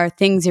if there are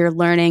things you're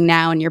learning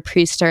now and your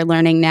priests are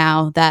learning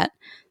now that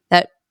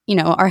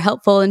are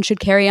helpful and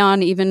should carry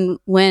on even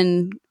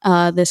when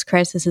this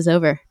crisis is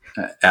over.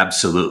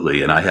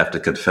 Absolutely. And I have to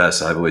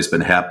confess, I've always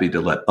been happy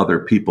to let other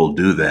people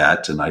do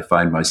that. And I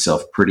find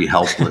myself pretty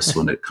helpless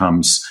when it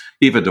comes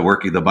even to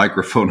working the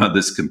microphone on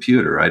this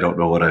computer. I don't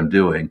know what I'm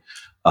doing.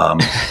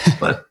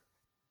 But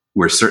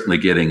we're certainly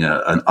getting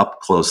an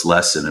up-close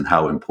lesson in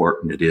how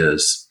important it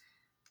is.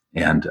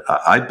 And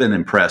I've been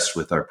impressed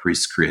with our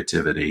priests'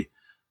 creativity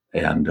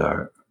and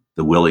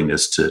the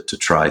willingness to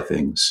try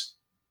things.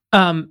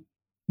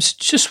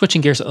 Just switching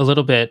gears a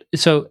little bit.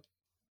 So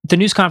the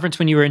news conference,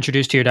 when you were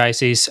introduced to your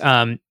diocese,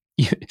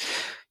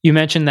 you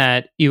mentioned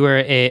that you were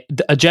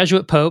a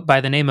Jesuit pope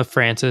by the name of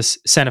Francis,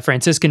 sent a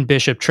Franciscan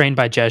bishop trained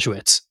by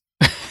Jesuits.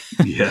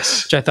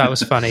 Yes. Which I thought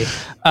was funny.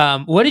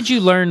 What did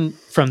you learn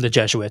from the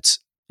Jesuits?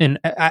 And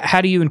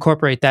how do you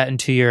incorporate that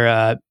into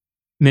your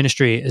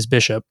ministry as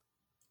bishop?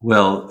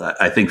 Well,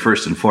 I think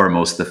first and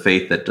foremost, the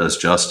faith that does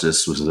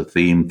justice was the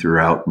theme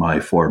throughout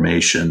my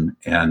formation,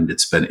 and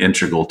it's been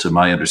integral to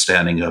my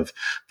understanding of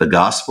the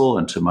gospel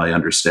and to my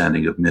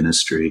understanding of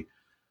ministry.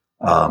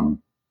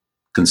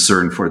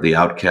 Concern for the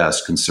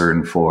outcast,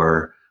 concern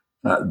for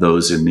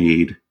those in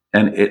need,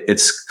 and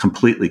it's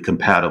completely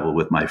compatible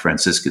with my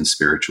Franciscan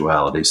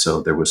spirituality,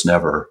 so there was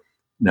never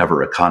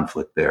a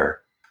conflict there.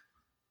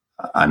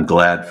 I'm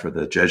glad for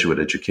the Jesuit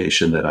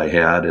education that I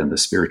had and the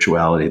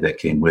spirituality that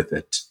came with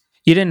it.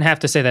 You didn't have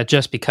to say that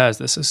just because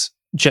this is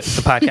the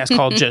podcast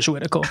called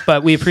Jesuitical,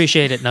 but we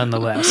appreciate it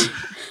nonetheless.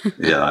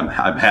 Yeah,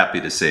 I'm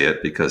happy to say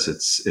it because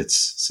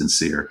it's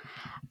sincere.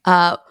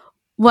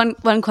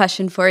 One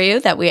question for you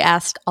that we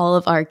asked all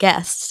of our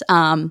guests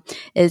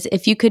is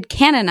if you could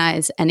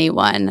canonize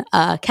anyone,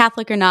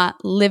 Catholic or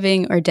not,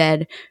 living or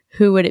dead,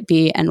 who would it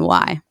be and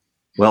why?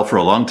 Well, for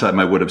a long time,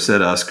 I would have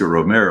said Oscar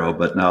Romero,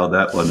 but now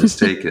that one is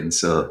taken.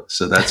 So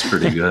that's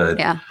pretty good.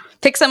 Yeah.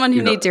 Pick someone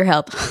who needs your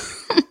help.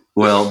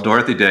 Well,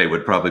 Dorothy Day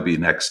would probably be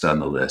next on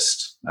the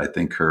list. I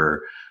think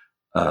her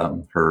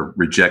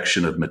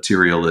rejection of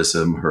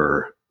materialism,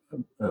 her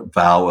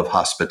vow of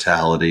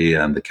hospitality,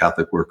 and the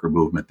Catholic worker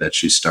movement that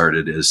she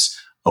started is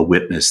a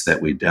witness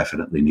that we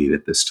definitely need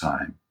at this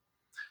time.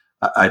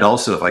 I'd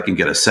also, if I can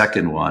get a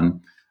second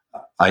one,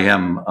 I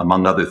am,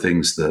 among other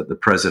things, the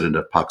president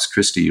of Pax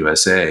Christi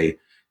USA,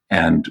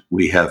 and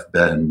we have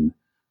been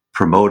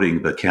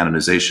promoting the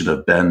canonization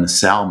of Ben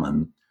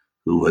Salmon,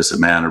 who was a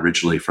man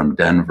originally from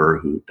Denver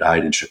who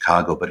died in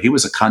Chicago, but he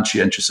was a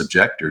conscientious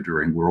objector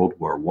during World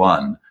War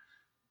I.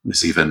 He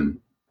was even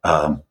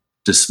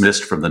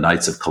dismissed from the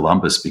Knights of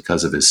Columbus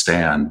because of his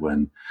stand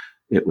when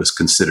it was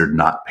considered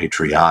not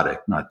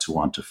patriotic, not to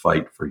want to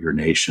fight for your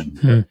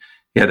nation.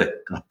 He had a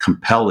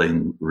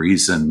compelling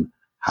reason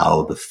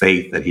how the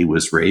faith that he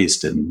was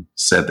raised in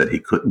said that he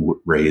couldn't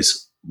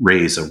raise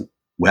a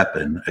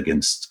weapon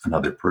against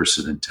another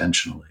person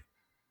intentionally.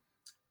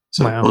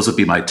 So those would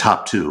be my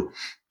top two.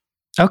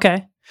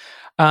 Okay.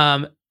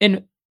 And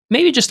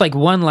maybe just like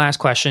one last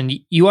question.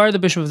 You are the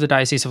Bishop of the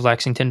Diocese of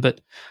Lexington,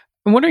 but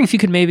I'm wondering if you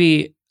could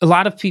maybe, a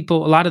lot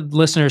of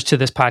listeners to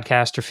this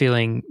podcast are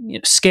feeling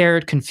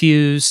scared,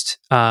 confused,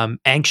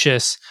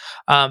 anxious.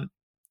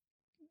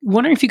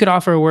 Wondering if you could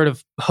offer a word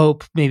of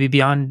hope, maybe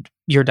beyond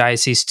your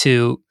diocese,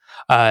 to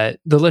the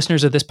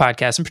listeners of this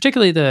podcast, and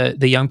particularly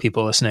the young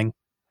people listening.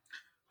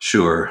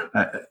 Sure.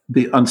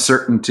 The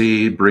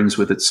uncertainty brings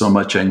with it so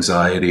much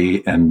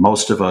anxiety, and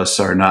most of us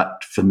are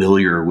not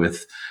familiar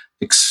with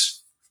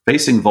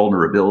facing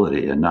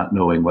vulnerability and not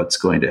knowing what's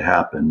going to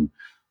happen.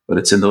 But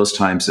it's in those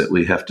times that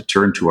we have to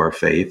turn to our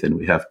faith, and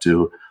we have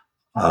to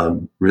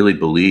really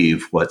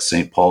believe what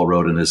St. Paul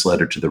wrote in his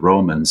letter to the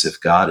Romans: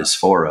 if God is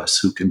for us,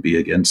 who can be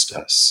against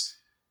us?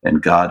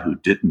 And God, who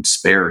didn't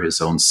spare his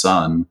own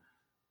son,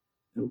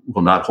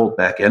 will not hold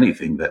back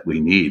anything that we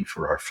need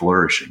for our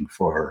flourishing,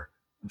 for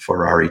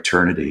our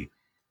eternity.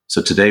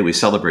 So today we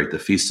celebrate the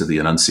Feast of the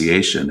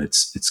Annunciation.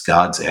 It's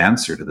God's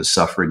answer to the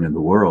suffering in the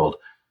world.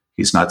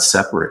 He's not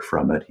separate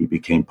from it. He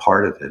became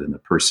part of it in the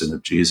person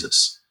of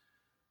Jesus.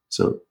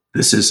 So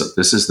this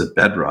is the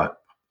bedrock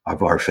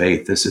of our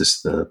faith. This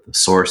is the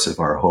source of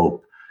our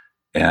hope.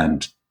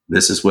 And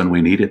this is when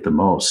we need it the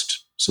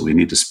most. So we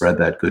need to spread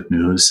that good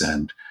news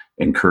and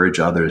encourage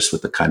others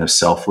with the kind of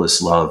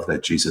selfless love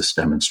that Jesus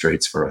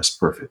demonstrates for us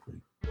perfectly.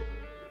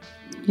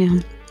 Yeah,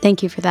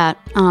 thank you for that.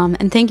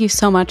 And thank you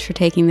so much for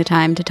taking the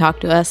time to talk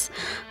to us.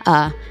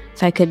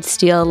 If I could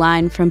steal a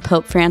line from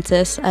Pope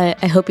Francis,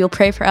 I hope you'll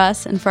pray for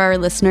us and for our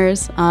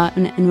listeners,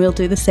 and we'll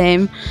do the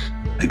same.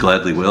 I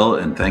gladly will,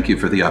 and thank you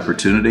for the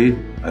opportunity.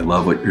 I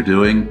love what you're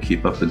doing.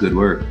 Keep up the good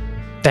work.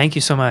 Thank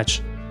you so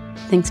much.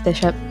 Thanks,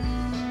 Bishop.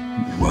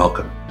 You're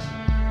welcome.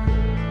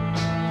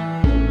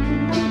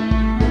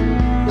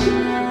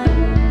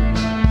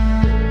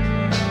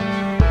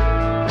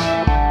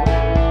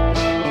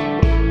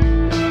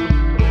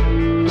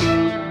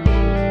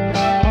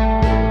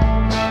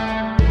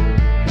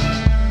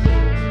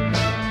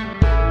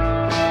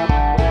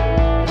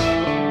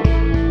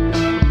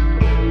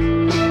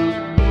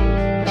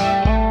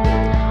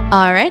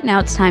 All right, now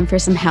it's time for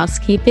some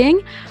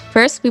housekeeping.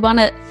 First, we want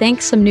to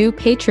thank some new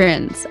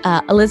patrons.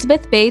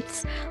 Elizabeth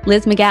Bates,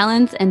 Liz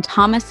McGallans, and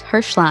Thomas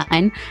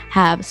Hirschlein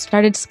have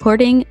started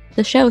supporting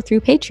the show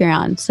through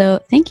Patreon. So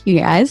thank you,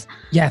 guys.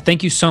 Yeah,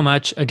 thank you so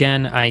much.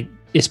 Again,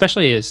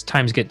 especially as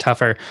times get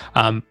tougher,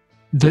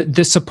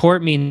 the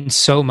support means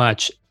so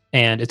much,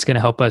 and it's going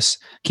to help us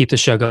keep the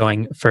show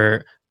going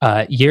for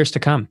years to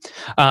come.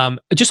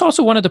 Just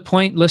also wanted to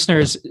point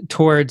listeners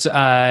towards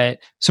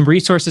some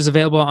resources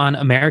available on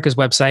America's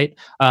website.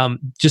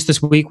 Just this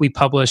week, we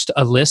published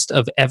a list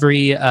of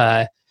every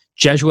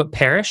Jesuit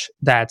parish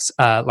that's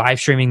live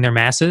streaming their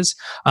masses.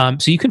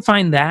 So you can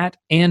find that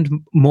and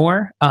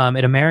more at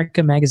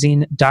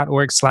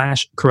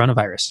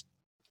americamagazine.org/coronavirus.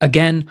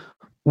 Again,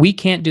 we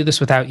can't do this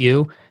without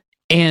you,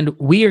 and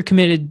we are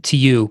committed to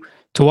you,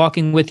 to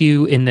walking with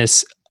you in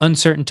this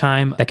uncertain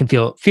time that can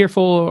feel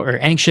fearful or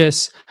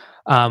anxious.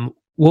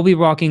 We'll be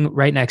walking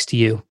right next to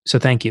you. So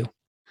thank you.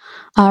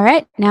 All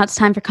right. Now it's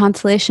time for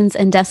Consolations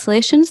and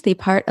Desolations, the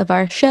part of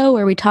our show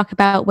where we talk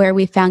about where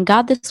we found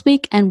God this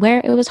week and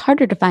where it was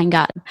harder to find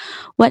God.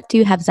 What do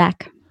you have,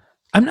 Zach?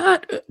 I'm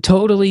not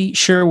totally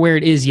sure where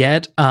it is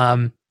yet.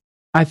 I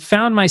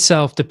found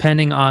myself,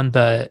 depending on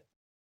the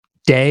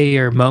day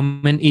or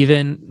moment,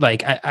 even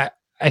like I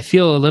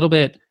feel a little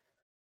bit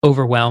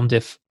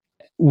overwhelmed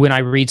when I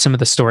read some of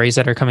the stories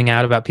that are coming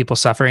out about people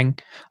suffering,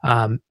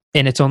 and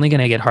it's only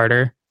going to get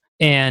harder.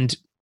 And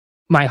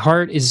my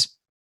heart is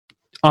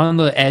on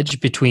the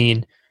edge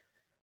between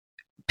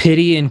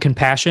pity and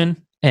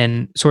compassion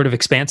and sort of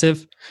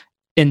expansive.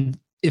 And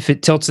if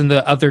it tilts in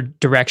the other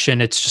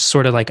direction, it's just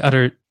sort of like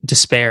utter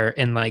despair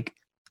and like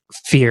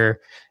fear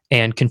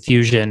and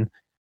confusion.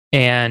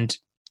 And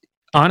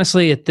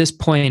honestly, at this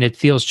point, it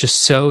feels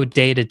just so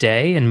day to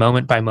day and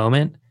moment by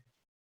moment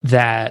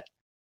that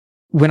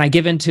when I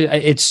give into,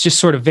 it's just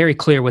sort of very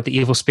clear what the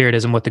evil spirit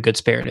is and what the good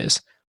spirit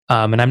is.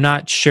 And I'm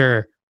not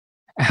sure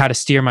how to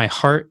steer my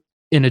heart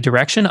in a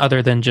direction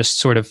other than just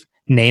sort of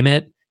name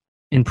it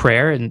in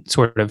prayer and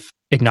sort of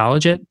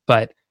acknowledge it.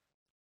 But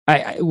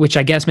which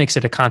I guess makes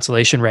it a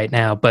consolation right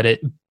now, but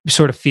it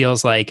sort of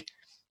feels like,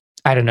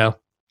 I don't know,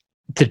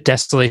 the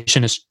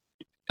desolation is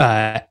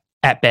at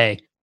bay.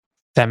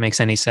 If that makes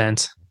any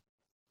sense.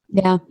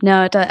 Yeah,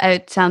 no,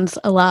 it sounds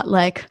a lot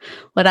like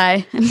what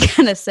I am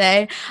going to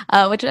say,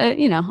 which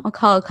I'll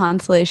call a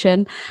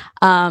consolation.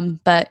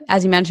 But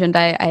as you mentioned,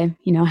 I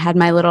had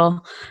my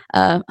little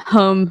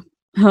home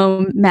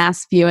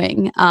mass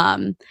viewing,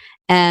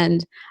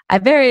 and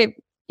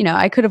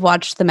I could have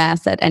watched the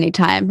mass at any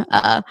time.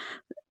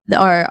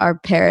 Our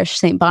parish,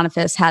 St.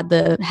 Boniface, had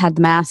the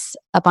mass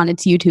up on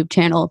its YouTube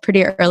channel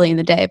pretty early in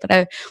the day, but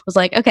I was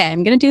like, okay,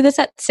 I'm going to do this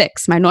at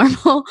 6, my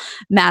normal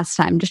mass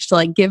time, just to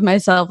like give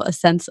myself a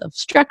sense of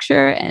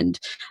structure and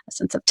a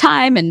sense of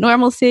time and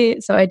normalcy.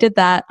 So I did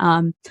that,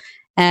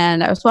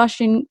 and I was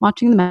watching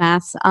the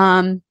mass,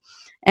 and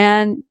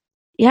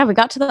yeah, we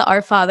got to the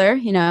Our Father,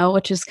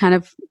 which is kind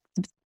of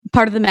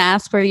part of the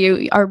mass where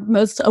you are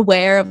most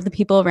aware of the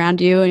people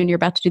around you and you're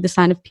about to do the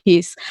sign of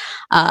peace.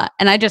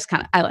 And I just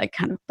kind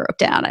of broke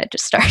down. I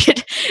just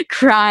started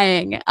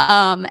crying.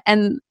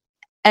 And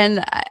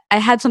I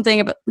had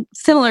something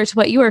similar to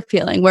what you were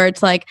feeling, where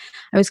it's like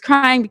I was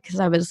crying because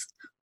I was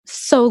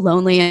so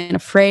lonely and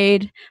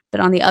afraid, but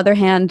on the other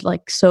hand,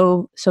 like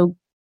so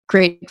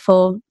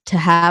grateful to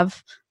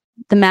have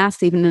the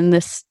mass even in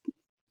this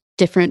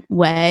different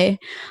way.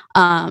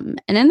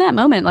 And in that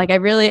moment, like I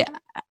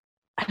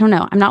don't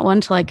know, I'm not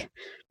one to like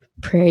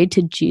pray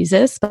to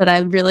Jesus, but I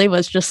really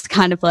was just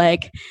kind of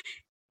like,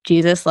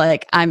 Jesus,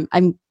 like I'm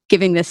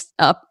giving this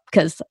up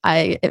because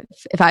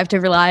if I have to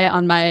rely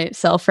on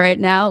myself right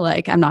now,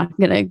 like I'm not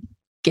going to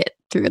get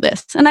through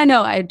this. And I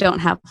know I don't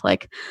have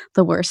like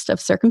the worst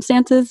of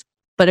circumstances,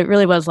 but it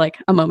really was like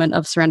a moment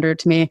of surrender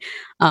to me,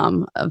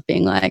 of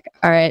being like,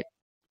 all right,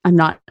 I'm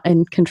not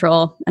in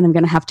control and I'm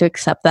going to have to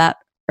accept that,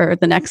 or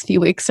the next few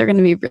weeks are going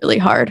to be really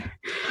hard.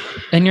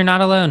 And you're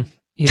not alone.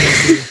 You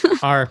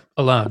are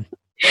alone.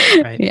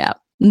 Right? Yeah.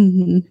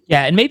 Mm-hmm.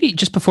 Yeah. And maybe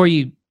just before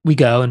we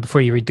go and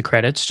before you read the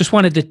credits, just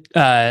wanted to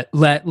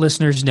let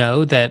listeners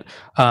know that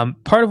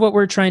part of what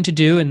we're trying to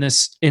do in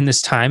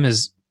this time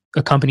is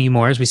accompany you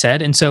more, as we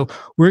said. And so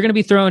we're going to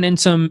be throwing in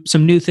some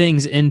new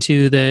things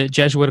into the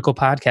Jesuitical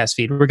podcast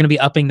feed. We're going to be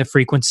upping the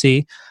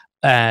frequency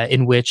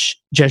in which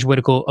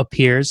Jesuitical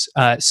appears.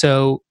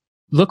 So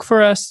look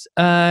for us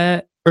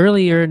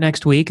earlier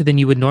next week than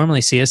you would normally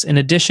see us, in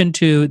addition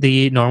to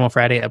the normal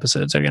Friday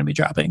episodes that are going to be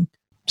dropping.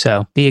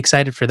 So be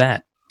excited for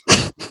that.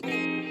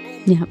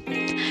 Yeah.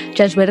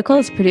 Jesuitical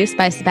is produced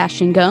by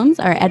Sebastian Gomes.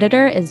 Our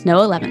editor is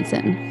Noah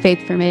Levinson.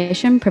 Faith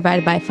formation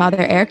provided by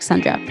Father Eric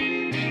Sundrup.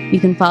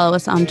 You can follow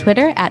us on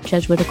Twitter at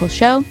Jesuitical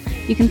Show.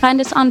 You can find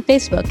us on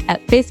Facebook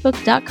at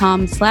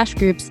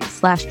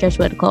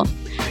facebook.com/groups/Jesuitical.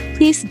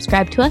 Please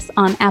subscribe to us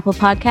on Apple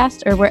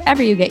Podcasts or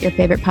wherever you get your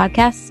favorite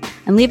podcasts,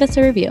 and leave us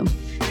a review.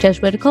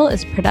 Jesuitical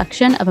is a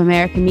production of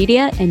American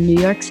Media in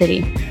New York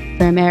City.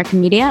 For American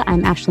Media,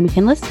 I'm Ashley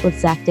McKinless with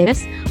Zach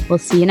Davis. We'll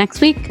see you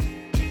next week.